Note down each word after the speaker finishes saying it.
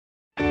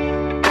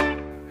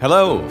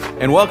Hello,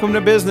 and welcome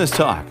to Business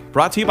Talk,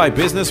 brought to you by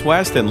Business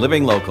West and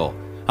Living Local.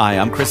 Hi,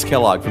 I'm Chris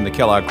Kellogg from the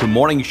Kellogg Crew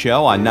Morning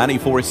Show on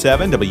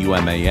 94.7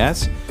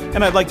 WMAS,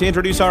 and I'd like to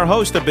introduce our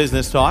host of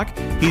Business Talk.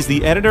 He's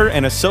the editor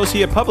and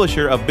associate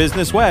publisher of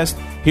Business West.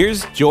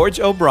 Here's George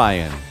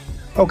O'Brien.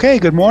 Okay,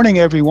 good morning,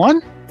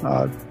 everyone.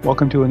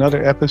 Welcome to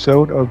another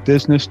episode of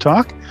Business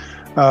Talk.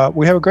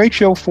 We have a great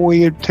show for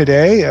you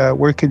today.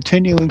 We're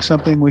continuing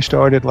something we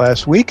started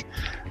last week.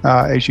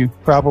 As you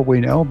probably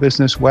know,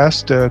 Business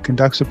West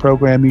conducts a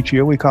program each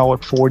year. We call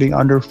it 40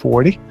 Under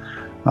 40.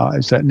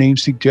 As that name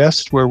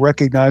suggests, we're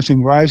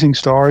recognizing rising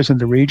stars in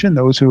the region,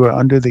 those who are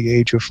under the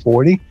age of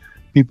 40,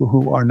 people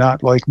who are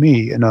not like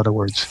me, in other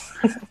words.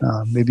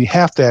 Maybe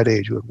half that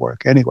age would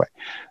work. Anyway,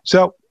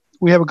 so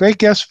we have a great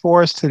guest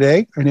for us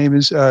today. Her name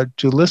is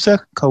Julissa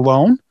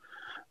Colon.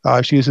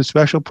 She is a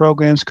special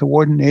programs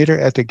coordinator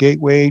at the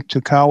Gateway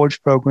to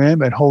College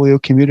program at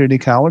Holyoke Community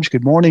College.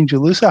 Good morning,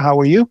 Julissa. How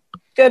are you?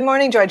 Good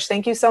morning, George.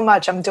 Thank you so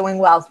much. I'm doing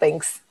well.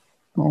 Thanks.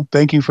 Well,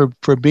 thank you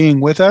for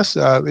being with us.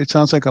 It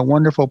sounds like a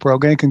wonderful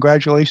program.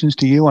 Congratulations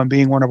to you on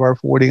being one of our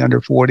 40 Under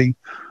 40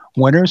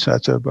 winners.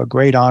 That's a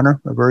great honor,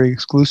 a very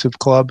exclusive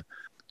club.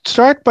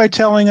 Start by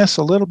telling us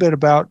a little bit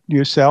about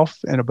yourself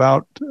and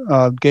about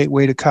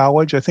Gateway to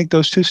College. I think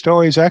those two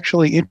stories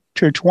actually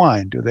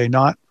intertwine, do they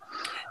not?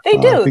 They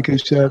do.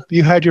 Because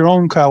you had your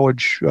own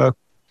college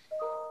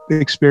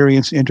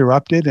experience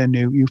interrupted and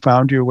you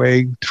found your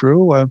way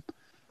through.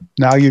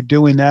 Now you're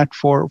doing that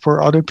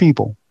for other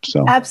people.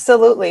 So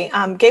absolutely.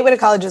 Gateway to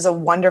College is a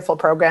wonderful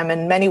program.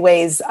 In many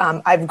ways,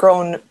 I've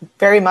grown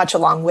very much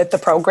along with the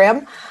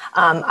program.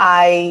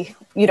 I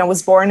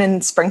was born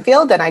in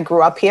Springfield and I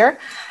grew up here.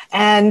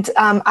 And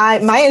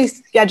my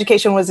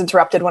education was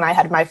interrupted when I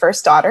had my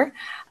first daughter.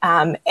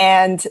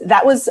 And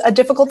that was a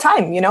difficult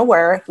time,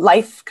 where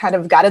life kind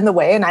of got in the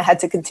way and I had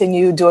to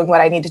continue doing what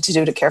I needed to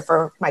do to care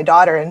for my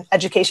daughter, and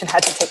education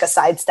had to take a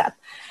sidestep.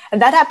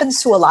 And that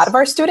happens to a lot of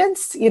our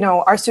students.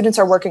 Our students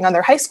are working on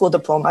their high school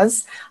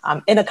diplomas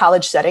in a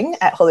college setting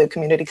at Holyoke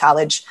Community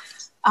College.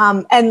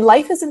 And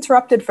life is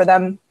interrupted for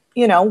them,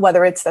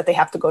 whether it's that they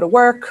have to go to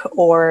work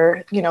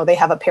or, they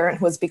have a parent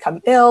who has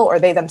become ill or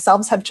they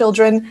themselves have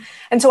children.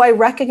 And so I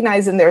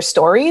recognize in their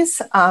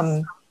stories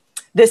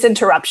this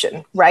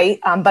interruption, right?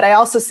 But I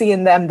also see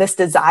in them this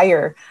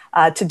desire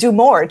to do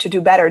more, to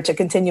do better, to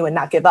continue and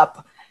not give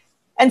up.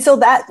 And so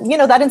that,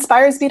 that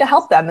inspires me to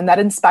help them. And that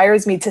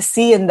inspires me to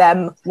see in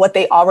them what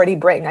they already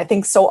bring. I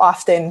think so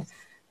often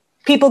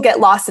people get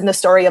lost in the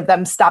story of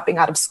them stopping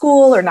out of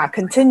school or not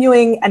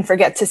continuing and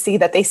forget to see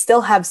that they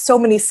still have so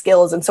many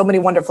skills and so many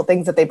wonderful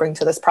things that they bring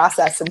to this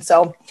process. And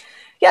so,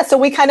 so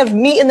we kind of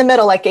meet in the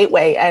middle at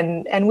Gateway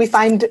and we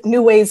find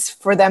new ways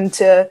for them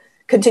to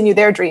continue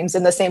their dreams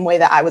in the same way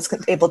that I was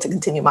able to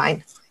continue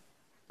mine.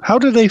 How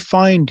do they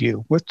find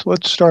you?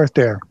 Let's start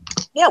there.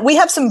 Yeah, we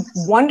have some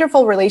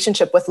wonderful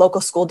relationship with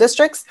local school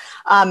districts.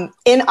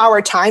 In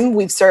our time,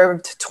 we've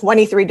served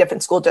 23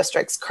 different school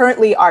districts.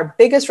 Currently, our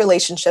biggest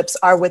relationships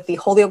are with the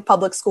Holyoke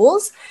Public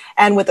Schools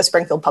and with the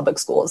Springfield Public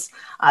Schools.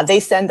 They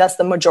send us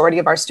the majority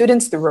of our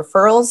students through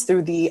referrals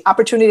through the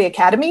Opportunity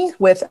Academy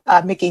with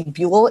Mickey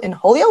Buell in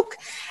Holyoke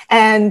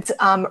and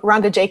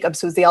Rhonda Jacobs,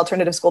 who's the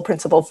alternative school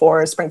principal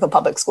for Springfield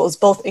Public Schools,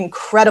 both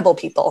incredible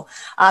people.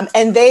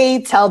 And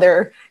they tell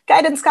their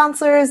guidance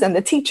counselors and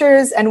the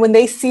teachers, and when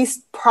they see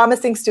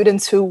promising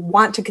students who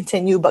want to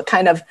continue, but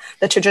kind of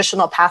the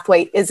traditional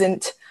pathway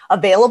isn't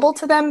available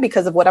to them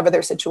because of whatever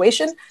their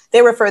situation,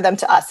 they refer them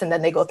to us and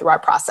then they go through our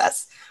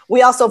process.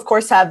 We also, of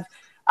course, have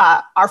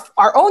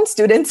our own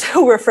students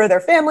who refer their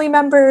family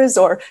members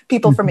or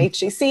people from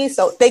HGC,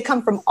 so they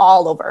come from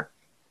all over.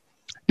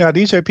 Now,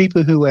 these are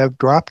people who have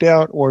dropped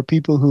out or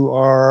people who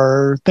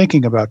are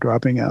thinking about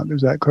dropping out.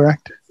 Is that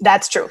correct?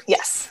 That's true.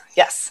 Yes.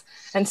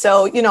 And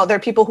so, there are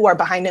people who are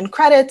behind in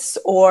credits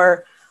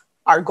or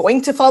are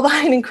going to fall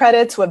behind in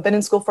credits, who have been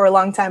in school for a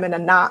long time and are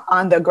not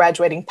on the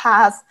graduating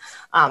path.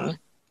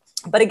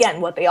 But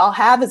again, what they all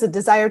have is a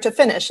desire to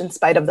finish in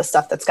spite of the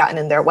stuff that's gotten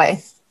in their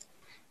way.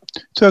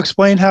 So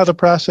explain how the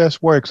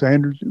process works.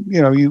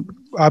 You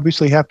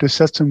obviously have to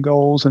set some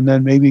goals and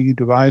then maybe you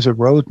devise a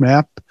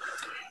roadmap,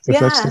 if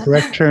that's the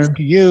correct term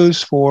to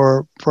use,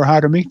 for how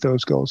to meet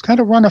those goals. Kind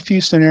of run a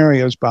few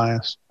scenarios by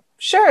us.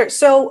 Sure.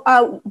 So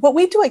what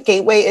we do at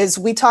Gateway is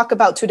we talk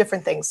about two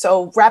different things.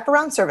 So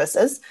wraparound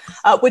services,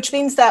 which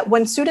means that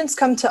when students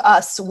come to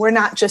us, we're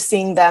not just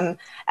seeing them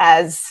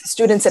as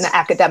students in an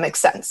academic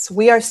sense.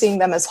 We are seeing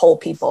them as whole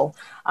people.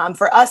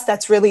 For us,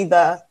 that's really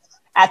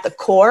at the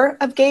core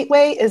of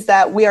Gateway, is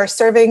that we are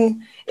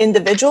serving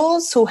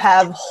individuals who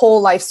have whole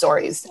life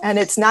stories. And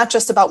it's not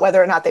just about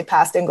whether or not they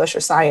passed English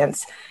or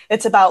science.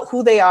 It's about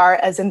who they are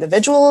as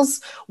individuals,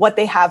 what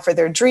they have for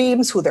their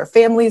dreams, who their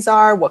families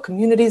are, what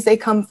communities they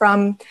come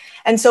from.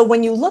 And so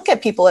when you look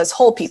at people as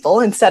whole people,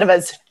 instead of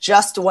as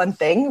just one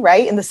thing,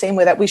 right, in the same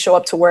way that we show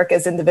up to work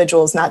as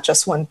individuals, not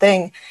just one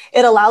thing,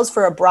 it allows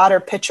for a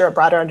broader picture, a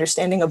broader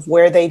understanding of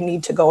where they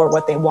need to go or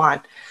what they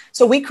want.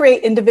 So we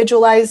create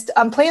individualized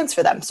plans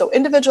for them. So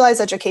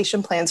individualized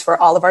education plans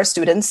for all of our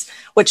students,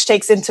 which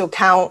takes into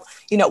account,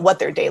 what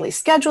their daily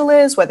schedule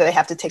is, whether they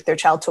have to take their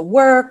child to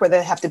work, whether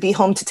they have to be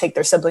home to take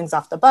their siblings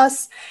off the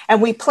bus.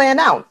 And we plan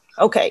out,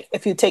 okay,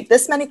 if you take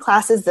this many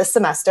classes this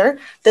semester,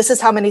 this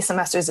is how many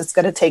semesters it's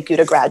going to take you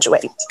to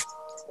graduate.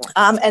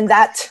 And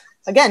that,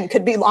 again,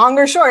 could be long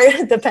or short,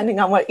 depending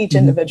on what each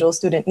individual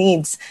student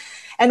needs.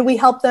 And we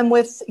help them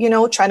with,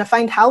 trying to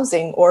find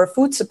housing or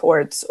food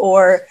supports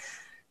or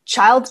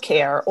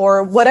childcare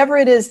or whatever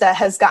it is that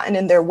has gotten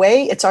in their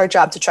way. It's our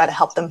job to try to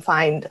help them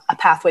find a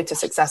pathway to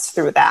success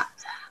through that.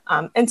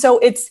 And so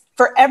it's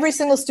for every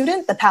single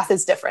student, the path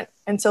is different.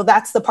 And so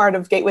that's the part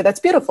of Gateway that's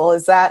beautiful,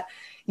 is that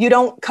you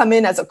don't come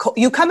in as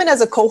you come in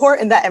as a cohort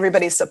and that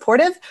everybody's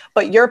supportive,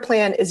 but your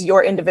plan is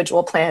your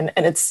individual plan.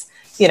 And it's,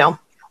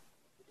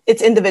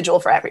 it's individual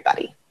for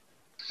everybody.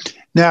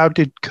 Now,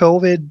 did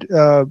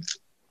COVID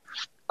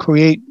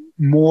create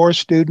more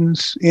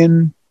students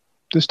in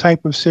this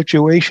type of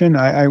situation?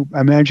 I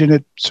imagine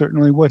it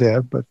certainly would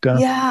have, but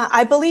yeah,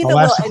 I believe I'll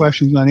ask the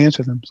questions and not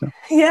answer them. So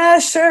yeah,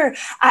 sure.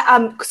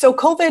 So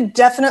COVID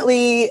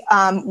definitely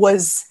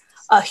was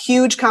a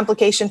huge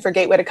complication for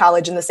Gateway to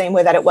College in the same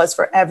way that it was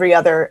for every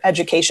other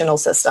educational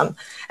system.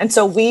 And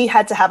so we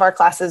had to have our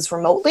classes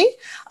remotely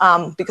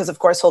because, of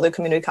course, Holyoke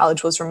Community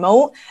College was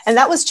remote. And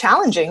that was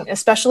challenging,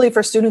 especially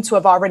for students who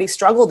have already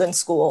struggled in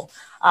school.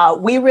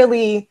 We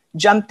really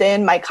jumped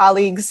in, my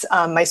colleagues,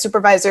 my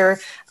supervisor,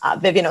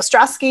 Vivian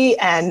Ostrowski,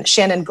 and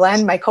Shannon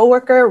Glenn, my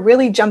coworker,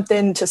 really jumped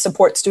in to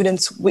support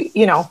students.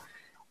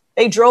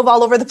 They drove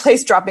all over the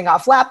place, dropping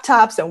off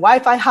laptops and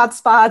Wi-Fi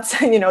hotspots,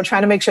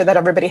 trying to make sure that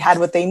everybody had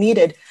what they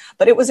needed.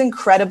 But it was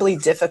incredibly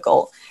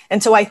difficult.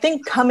 And so I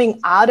think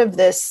coming out of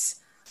this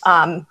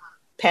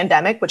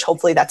pandemic, which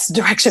hopefully that's the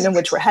direction in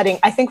which we're heading,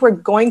 I think we're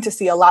going to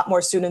see a lot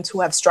more students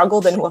who have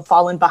struggled and who have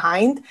fallen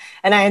behind.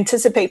 And I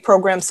anticipate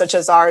programs such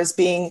as ours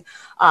being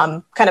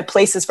kind of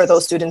places for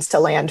those students to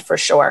land for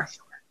sure.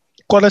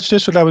 Well, that's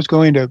just what I was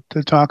going to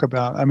talk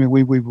about. I mean,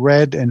 we've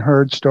read and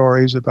heard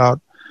stories about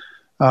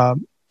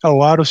a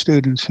lot of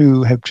students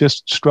who have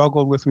just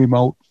struggled with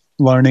remote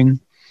learning.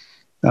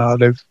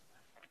 They've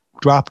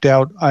dropped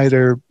out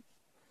either,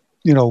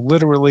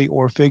 literally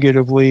or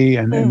figuratively,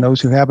 and those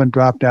who haven't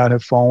dropped out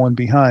have fallen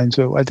behind.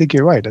 So I think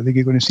you're right. I think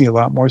you're going to see a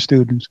lot more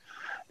students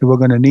who are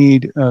going to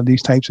need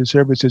these types of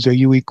services. Are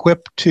you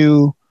equipped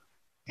to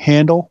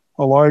handle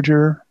a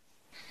larger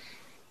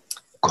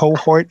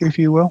cohort, if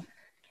you will?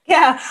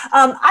 Yeah,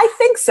 I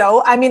think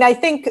so. I mean, I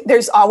think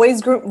there's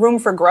always room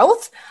for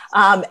growth.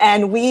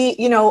 And we,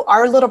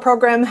 our little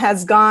program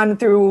has gone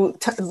through,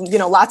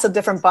 lots of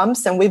different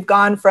bumps, and we've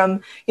gone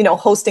from,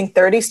 hosting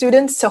 30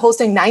 students to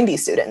hosting 90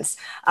 students.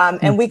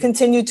 And we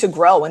continue to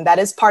grow. And that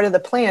is part of the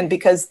plan,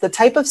 because the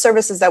type of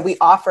services that we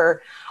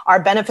offer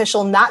are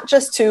beneficial, not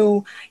just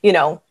to,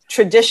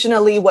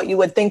 traditionally what you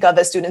would think of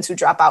as students who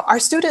drop out. Our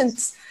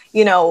students,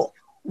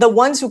 the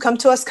ones who come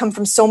to us come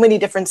from so many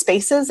different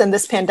spaces, and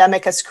this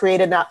pandemic has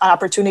created an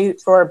opportunity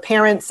for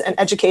parents and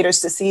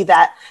educators to see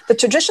that the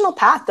traditional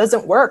path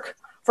doesn't work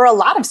for a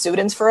lot of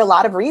students for a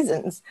lot of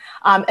reasons.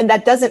 And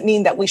that doesn't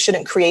mean that we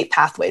shouldn't create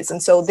pathways.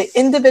 And so the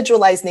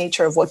individualized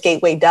nature of what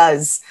Gateway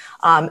does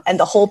and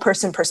the whole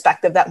person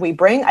perspective that we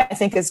bring, I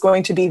think is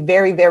going to be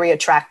very, very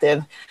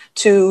attractive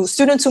to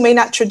students who may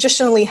not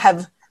traditionally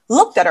have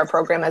looked at our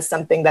program as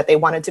something that they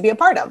wanted to be a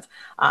part of.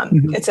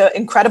 It's an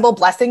incredible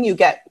blessing. You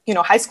get,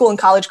 high school and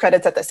college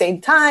credits at the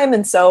same time.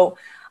 And so,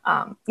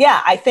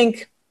 I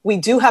think we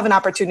do have an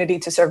opportunity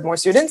to serve more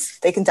students.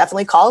 They can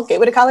definitely call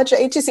Gateway to College at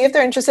HEC if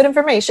they're interested in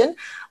information.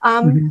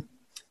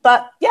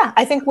 But yeah,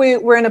 I think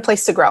we're in a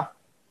place to grow.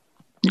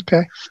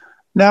 Okay.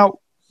 Now,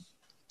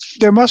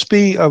 there must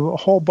be a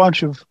whole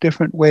bunch of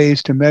different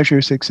ways to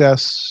measure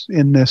success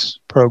in this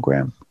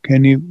program.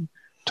 Can you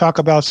talk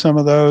about some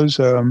of those?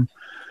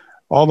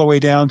 All the way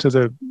down to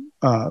the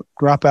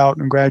dropout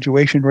and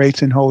graduation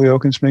rates in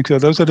Holyoke and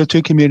Springfield. Those are the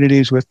two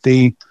communities with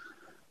the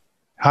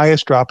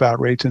highest dropout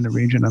rates in the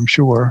region, I'm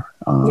sure.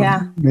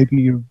 Maybe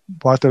you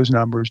brought those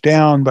numbers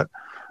down, but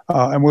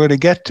and we're going to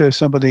get to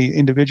some of the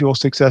individual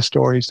success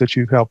stories that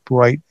you've helped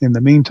write in the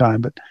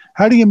meantime. But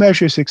how do you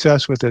measure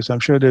success with this? I'm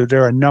sure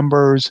there are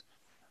numbers,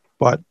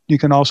 but you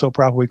can also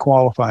probably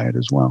qualify it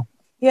as well.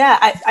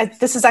 Yeah,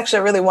 this is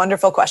actually a really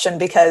wonderful question,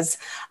 because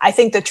I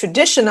think the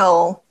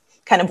traditional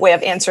kind of way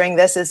of answering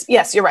this is,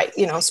 yes, you're right.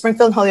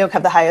 Springfield and Holyoke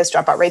have the highest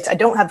dropout rates. I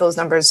don't have those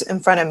numbers in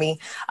front of me,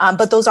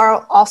 but those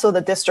are also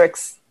the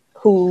districts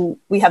who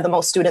we have the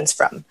most students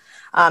from.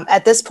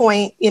 At this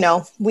point,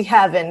 we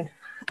have an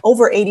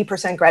over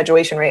 80%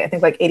 graduation rate, I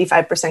think like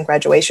 85%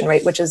 graduation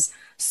rate, which is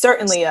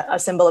certainly a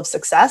symbol of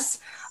success,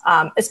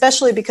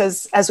 especially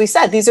because, as we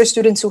said, these are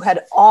students who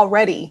had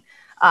already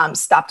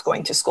stopped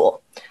going to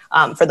school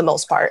for the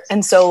most part.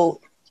 And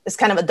so it's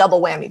kind of a double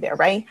whammy there,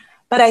 right?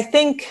 But I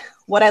think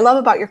what I love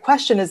about your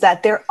question is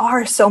that there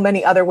are so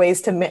many other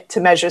ways to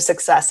measure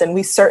success, and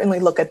we certainly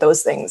look at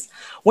those things.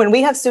 When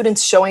we have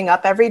students showing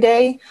up every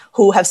day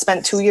who have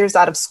spent 2 years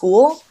out of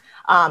school,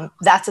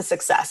 that's a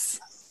success.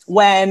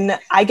 when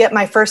I get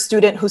my first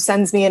student who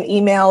sends me an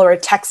email or a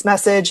text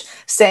message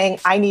saying,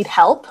 I need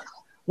help,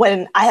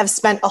 when I have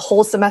spent a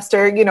whole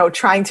semester,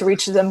 trying to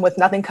reach them with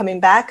nothing coming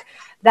back,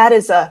 that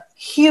is a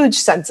huge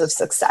sense of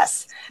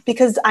success,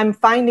 because I'm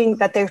finding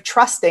that they're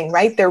trusting,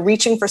 right? They're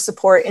reaching for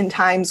support in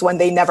times when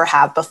they never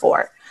have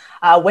before.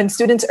 When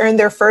students earn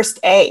their first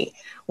A,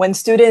 when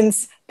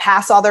students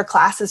pass all their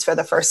classes for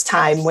the first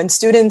time, when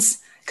students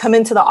come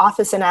into the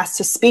office and ask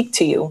to speak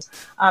to you.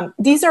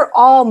 These are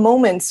all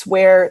moments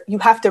where you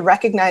have to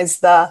recognize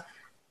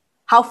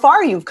how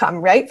far you've come,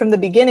 right? From the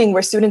beginning,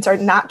 where students are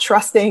not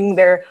trusting,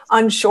 they're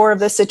unsure of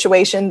the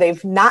situation,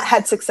 they've not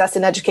had success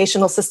in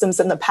educational systems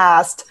in the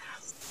past.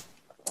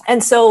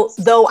 And so,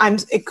 though I'm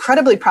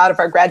incredibly proud of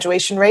our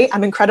graduation rate,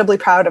 I'm incredibly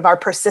proud of our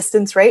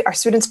persistence rate. Our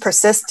students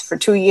persist for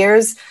 2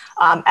 years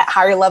at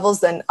higher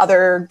levels than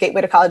other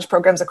Gateway to College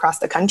programs across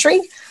the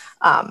country.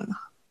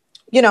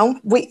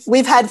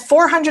 We've had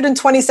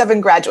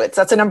 427 graduates.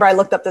 That's a number I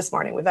looked up this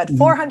morning. We've had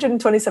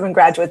 427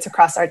 graduates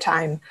across our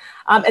time.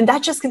 And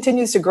that just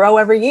continues to grow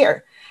every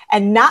year.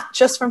 And not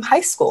just from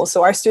high school.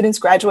 So our students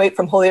graduate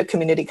from Holyoke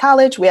Community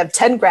College. We have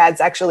 10 grads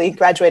actually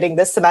graduating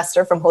this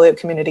semester from Holyoke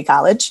Community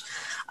College.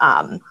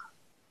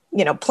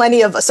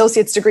 Plenty of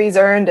associate's degrees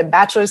earned and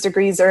bachelor's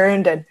degrees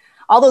earned. And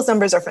all those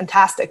numbers are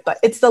fantastic. But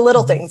it's the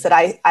little things that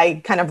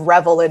I kind of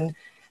revel in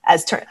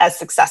as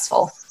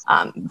successful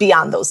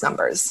beyond those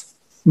numbers.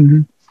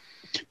 Mm-hmm.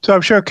 So I'm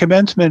sure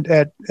commencement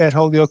at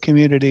Holyoke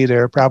Community,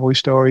 there are probably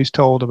stories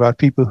told about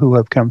people who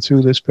have come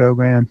through this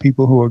program,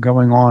 people who are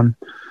going on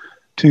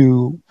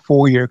to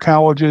 4-year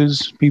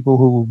colleges, people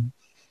who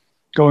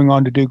going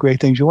on to do great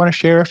things. You want to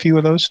share a few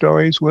of those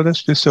stories with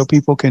us, just so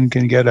people can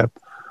get a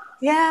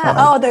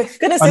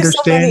understanding there's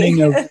so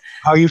many. of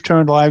how you've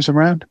turned lives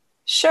around?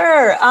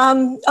 Sure.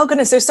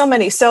 There's so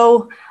many.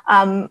 So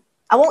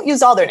I won't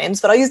use all their names,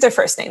 but I'll use their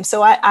first names.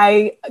 So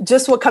I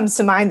just what comes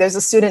to mind, there's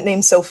a student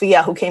named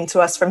Sophia who came to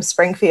us from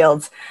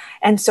Springfield.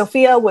 And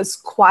Sophia was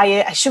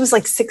quiet. She was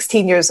like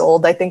 16 years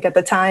old, I think, at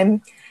the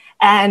time,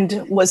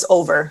 and was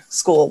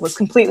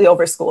completely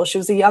over school. She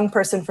was a young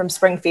person from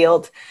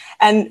Springfield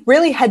and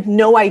really had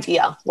no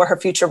idea where her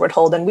future would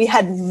hold. And we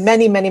had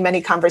many, many,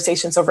 many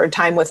conversations over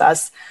time with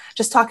us,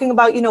 just talking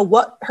about,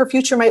 what her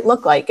future might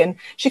look like. And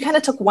she kind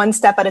of took one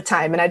step at a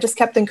time. And I just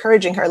kept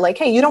encouraging her, like,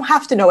 hey, you don't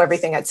have to know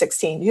everything at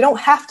 16. You don't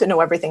have to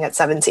know everything at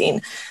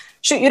 17.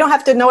 Shoot, you don't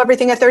have to know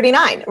everything at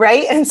 39,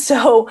 right? And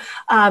so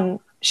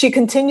she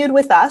continued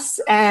with us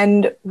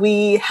and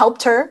we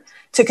helped her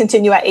to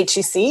continue at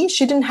HEC.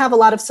 She didn't have a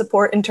lot of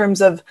support in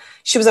terms of,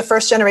 she was a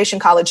first generation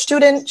college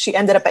student. She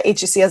ended up at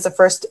HEC as the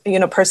first,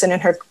 person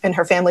in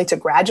her family to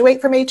graduate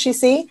from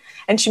HEC.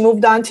 And she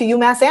moved on to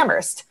UMass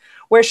Amherst,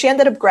 where she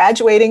ended up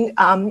graduating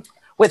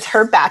with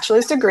her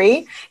bachelor's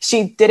degree.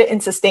 She did it in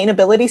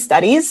sustainability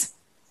studies.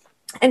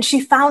 And she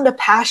found a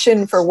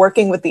passion for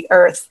working with the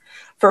earth,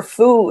 for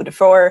food,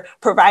 for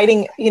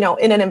providing,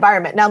 in an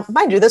environment. Now,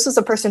 mind you, this was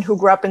a person who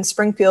grew up in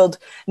Springfield,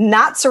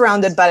 not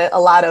surrounded by a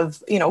lot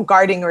of,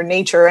 gardening or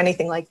nature or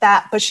anything like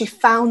that, but she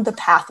found the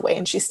pathway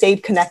and she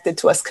stayed connected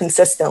to us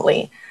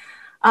consistently.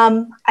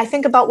 I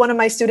think about one of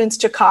my students,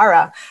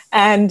 Jakara,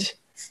 and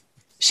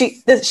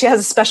she has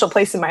a special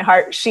place in my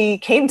heart. She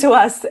came to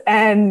us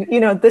and,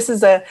 this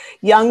is a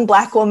young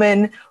Black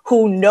woman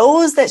who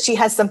knows that she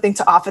has something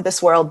to offer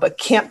this world, but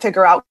can't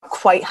figure out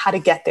quite how to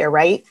get there,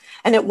 right?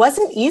 And it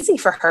wasn't easy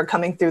for her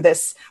coming through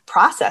this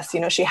process.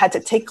 She had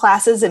to take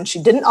classes and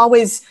she didn't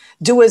always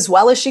do as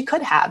well as she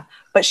could have,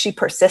 but she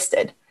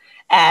persisted.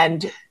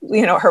 And,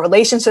 her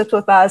relationships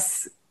with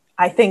us,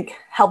 I think,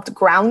 helped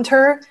ground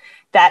her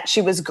that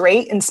she was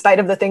great in spite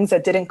of the things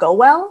that didn't go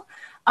well.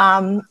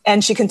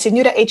 And she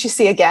continued at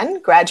HEC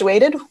again,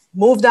 graduated,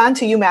 moved on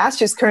to UMass.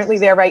 She's currently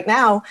there right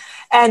now.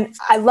 And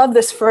I love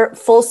this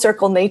full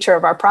circle nature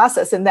of our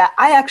process in that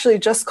I actually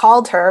just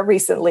called her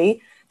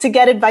recently to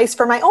get advice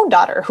for my own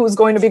daughter, who's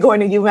going to be going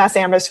to UMass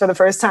Amherst for the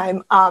first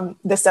time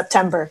this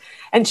September.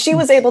 And she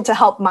was able to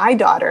help my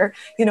daughter,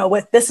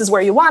 with this is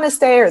where you want to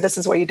stay or this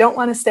is where you don't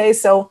want to stay.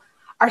 So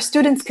our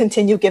students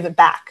continue to give it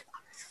back.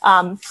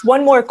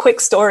 One more quick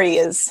story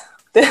is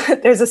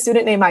there's a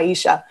student named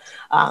Aisha.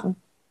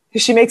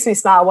 She makes me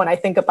smile when I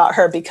think about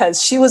her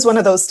because she was one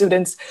of those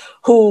students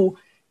who,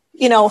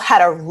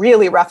 had a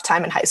really rough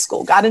time in high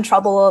school, got in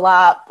trouble a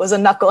lot, was a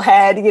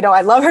knucklehead.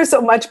 I love her so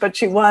much, but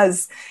she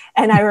was.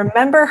 And I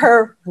remember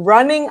her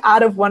running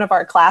out of one of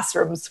our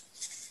classrooms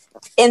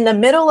in the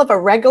middle of a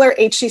regular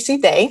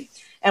HCC day.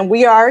 And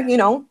we are,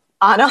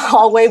 on a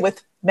hallway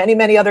with many,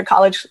 many other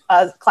college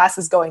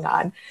classes going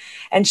on.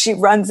 And she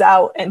runs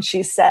out and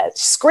she said,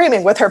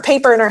 screaming with her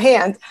paper in her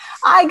hand,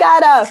 I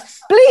got a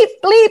bleep,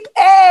 bleep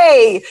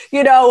A,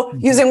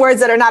 using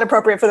words that are not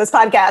appropriate for this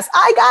podcast.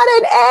 I got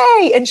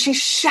an A. And she's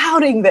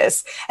shouting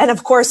this. And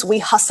of course, we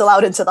hustle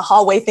out into the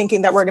hallway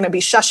thinking that we're going to be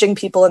shushing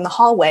people in the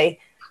hallway.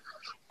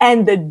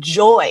 And the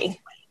joy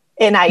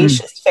in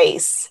Aisha's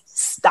face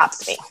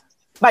stopped me.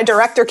 My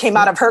director came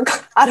out of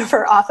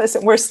her office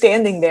and we're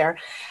standing there.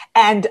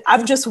 And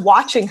I'm just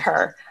watching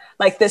her,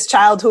 like this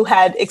child who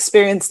had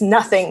experienced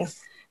nothing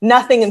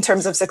nothing in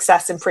terms of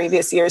success in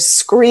previous years,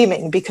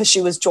 screaming because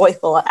she was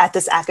joyful at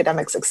this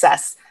academic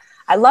success.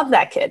 I love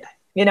that kid,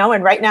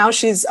 and right now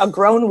she's a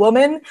grown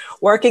woman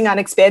working on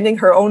expanding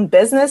her own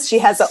business. She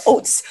has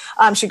oats.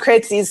 She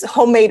creates these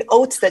homemade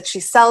oats that she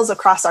sells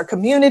across our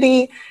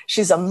community.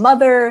 She's a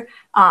mother.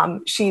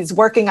 She's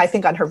working, I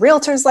think, on her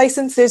realtor's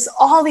license. There's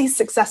all these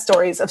success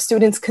stories of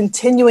students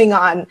continuing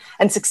on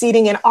and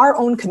succeeding in our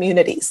own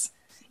communities.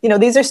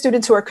 These are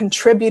students who are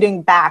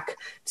contributing back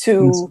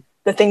to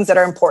the things that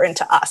are important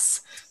to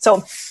us.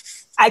 So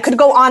I could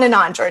go on and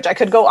on, George. I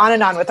could go on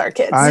and on with our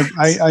kids.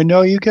 I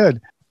know you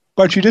could.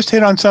 But you just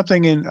hit on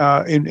something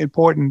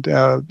important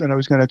that I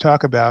was going to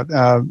talk about,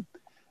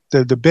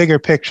 the bigger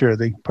picture,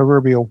 the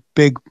proverbial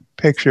big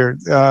picture.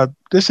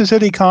 This is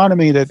an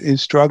economy that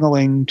is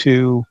struggling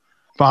to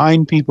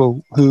find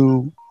people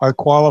who are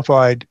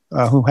qualified,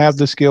 who have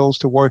the skills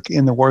to work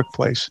in the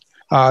workplace.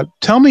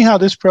 Tell me how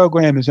this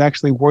program is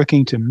actually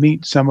working to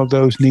meet some of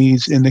those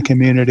needs in the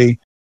community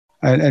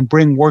and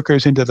bring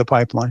workers into the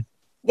pipeline.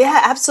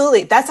 Yeah,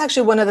 absolutely. That's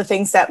actually one of the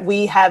things that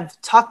we have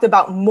talked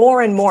about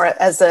more and more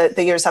as the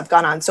years have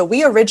gone on. So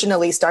we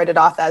originally started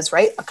off as,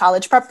 a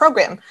college prep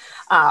program.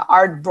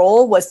 Our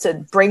role was to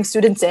bring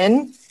students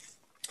in.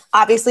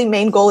 Obviously,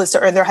 main goal is to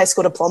earn their high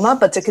school diploma,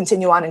 but to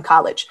continue on in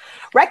college.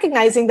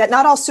 Recognizing that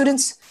not all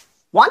students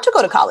want to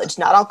go to college.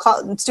 Not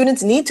all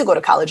students need to go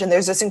to college. And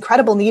there's this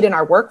incredible need in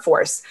our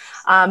workforce.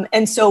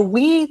 And so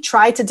we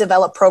try to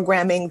develop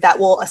programming that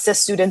will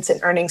assist students in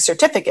earning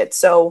certificates.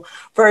 So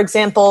for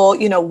example,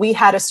 we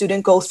had a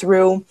student go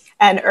through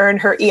and earn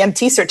her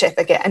EMT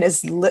certificate and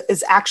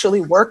is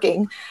actually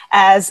working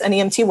as an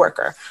EMT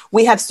worker.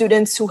 We have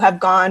students who have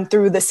gone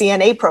through the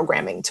CNA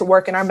programming to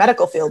work in our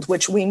medical field,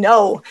 which we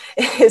know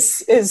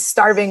is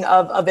starving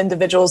of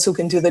individuals who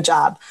can do the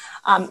job.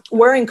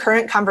 We're in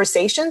current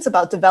conversations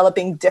about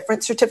developing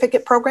different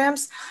certificate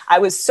programs. I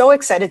was so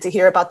excited to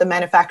hear about the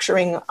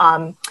manufacturing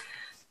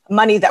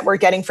money that we're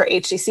getting for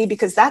HCC,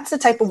 because that's the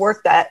type of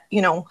work that,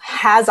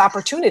 has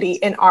opportunity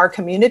in our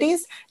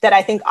communities that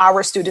I think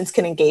our students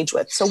can engage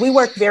with. So we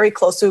work very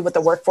closely with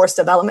the workforce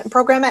development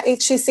program at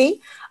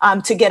HCC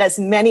to get as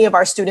many of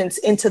our students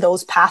into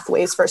those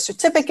pathways for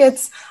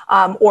certificates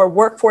or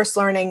workforce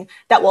learning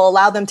that will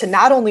allow them to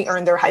not only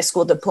earn their high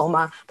school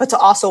diploma, but to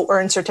also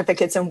earn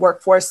certificates in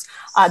workforce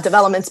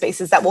development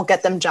spaces that will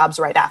get them jobs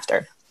right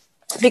after.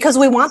 Because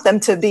we want them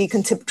to be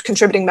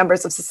contributing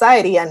members of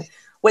society. And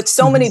with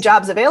so many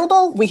jobs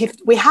available,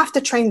 we have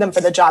to train them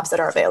for the jobs that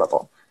are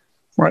available.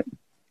 Right.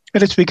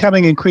 And it's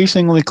becoming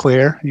increasingly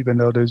clear, even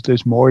though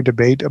there's more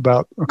debate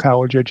about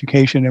college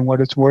education and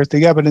what it's worth.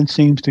 The evidence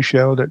seems to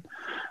show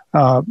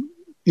that,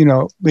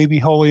 maybe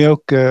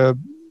Holyoke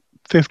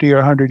 50 or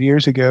 100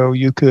 years ago,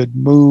 you could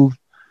move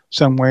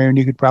somewhere and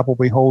you could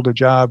probably hold a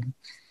job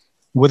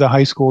with a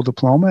high school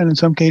diploma, and in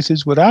some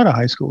cases without a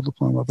high school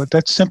diploma. But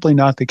that's simply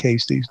not the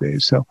case these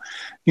days. So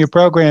your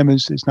program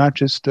is not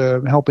just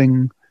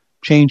helping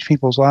change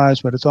people's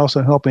lives, but it's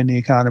also helping the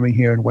economy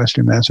here in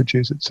Western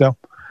Massachusetts. So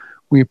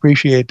we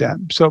appreciate that.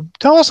 So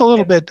tell us a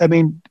little bit. I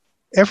mean,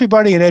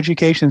 everybody in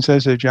education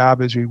says their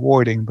job is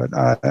rewarding, but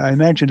I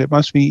imagine it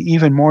must be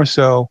even more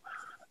so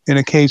in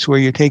a case where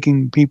you're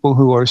taking people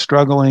who are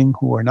struggling,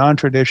 who are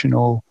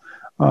non-traditional,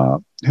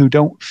 who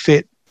don't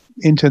fit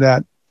into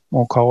that,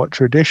 we'll call it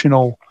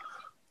traditional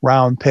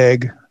round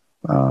peg,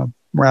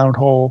 round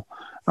hole.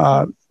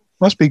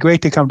 Must be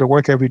great to come to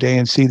work every day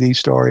and see these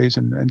stories,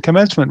 and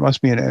commencement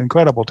must be an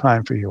incredible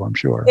time for you, I'm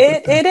sure.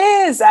 It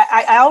is.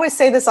 I always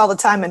say this all the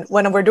time. And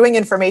when we're doing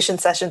information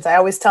sessions, I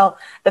always tell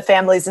the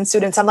families and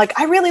students, I'm like,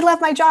 I really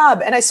love my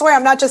job. And I swear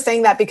I'm not just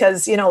saying that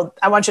because,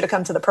 I want you to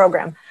come to the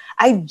program.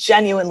 I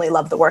genuinely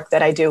love the work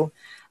that I do.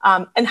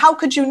 And how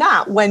could you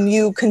not when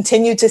you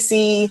continue to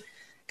see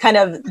kind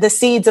of the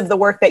seeds of the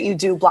work that you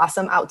do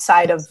blossom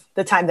outside of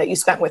the time that you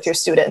spent with your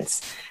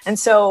students? And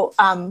so,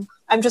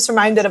 I'm just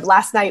reminded of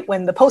last night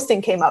when the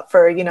posting came up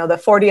for, the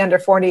 40 under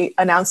 40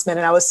 announcement.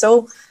 And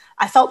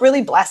I felt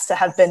really blessed to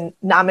have been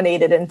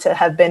nominated and to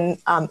have been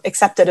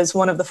accepted as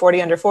one of the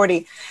 40 under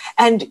 40.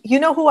 And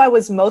who I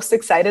was most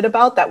excited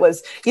about that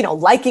was,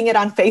 liking it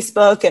on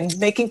Facebook and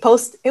making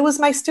posts? It was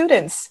my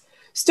students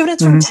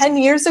from 10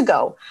 years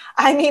ago.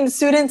 I mean,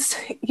 students,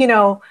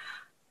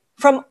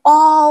 from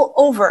all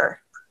over,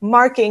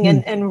 marking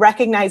and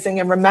recognizing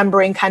and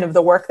remembering kind of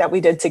the work that we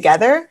did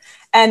together.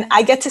 And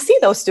I get to see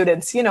those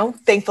students,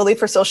 thankfully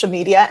for social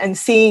media, and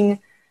seeing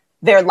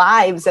their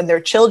lives and their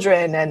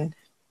children and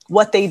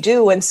what they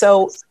do. And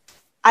so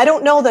I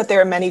don't know that there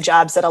are many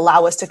jobs that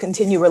allow us to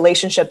continue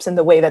relationships in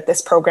the way that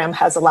this program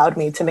has allowed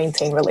me to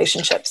maintain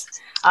relationships.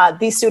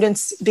 These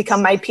students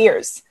become my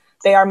peers.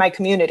 They are my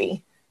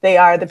community. They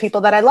are the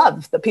people that I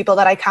love, the people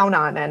that I count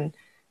on.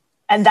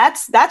 And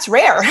that's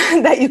rare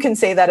that you can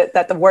say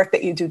that the work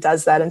that you do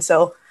does that. And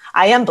so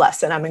I am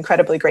blessed, and I'm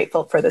incredibly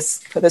grateful for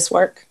this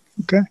work.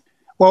 Okay.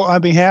 Well,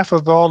 on behalf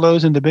of all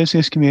those in the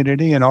business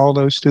community and all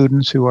those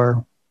students who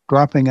are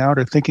dropping out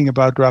or thinking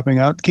about dropping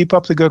out, keep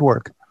up the good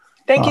work.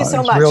 Thank you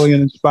so much. It's really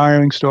an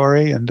inspiring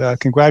story, and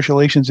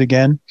congratulations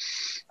again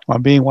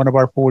on being one of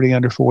our 40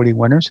 under 40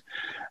 winners.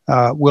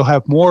 We'll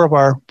have more of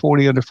our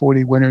 40 under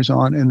 40 winners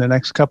on in the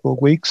next couple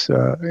of weeks.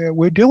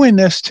 We're doing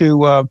this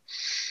to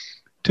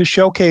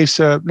showcase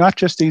not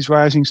just these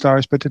rising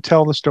stars, but to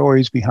tell the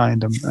stories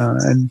behind them.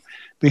 And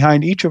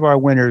behind each of our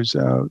winners,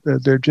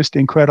 they're just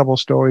incredible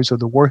stories of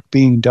the work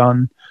being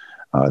done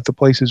at the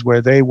places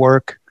where they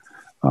work.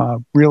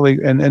 Really,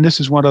 and this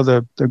is one of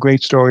the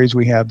great stories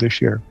we have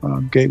this year.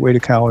 Gateway to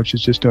College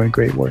is just doing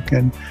great work.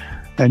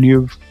 And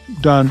you've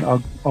done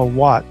a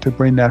lot to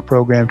bring that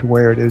program to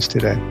where it is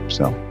today.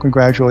 So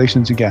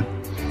congratulations again.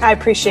 I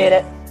appreciate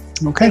it.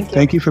 Okay.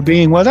 Thank you for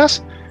being with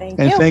us. Thank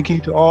you. Thank you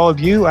to all of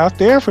you out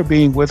there for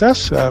being with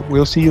us.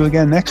 We'll see you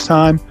again next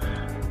time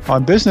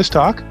on Business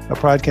Talk, a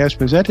podcast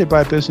presented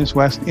by Business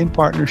West in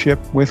partnership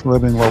with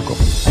Living Local.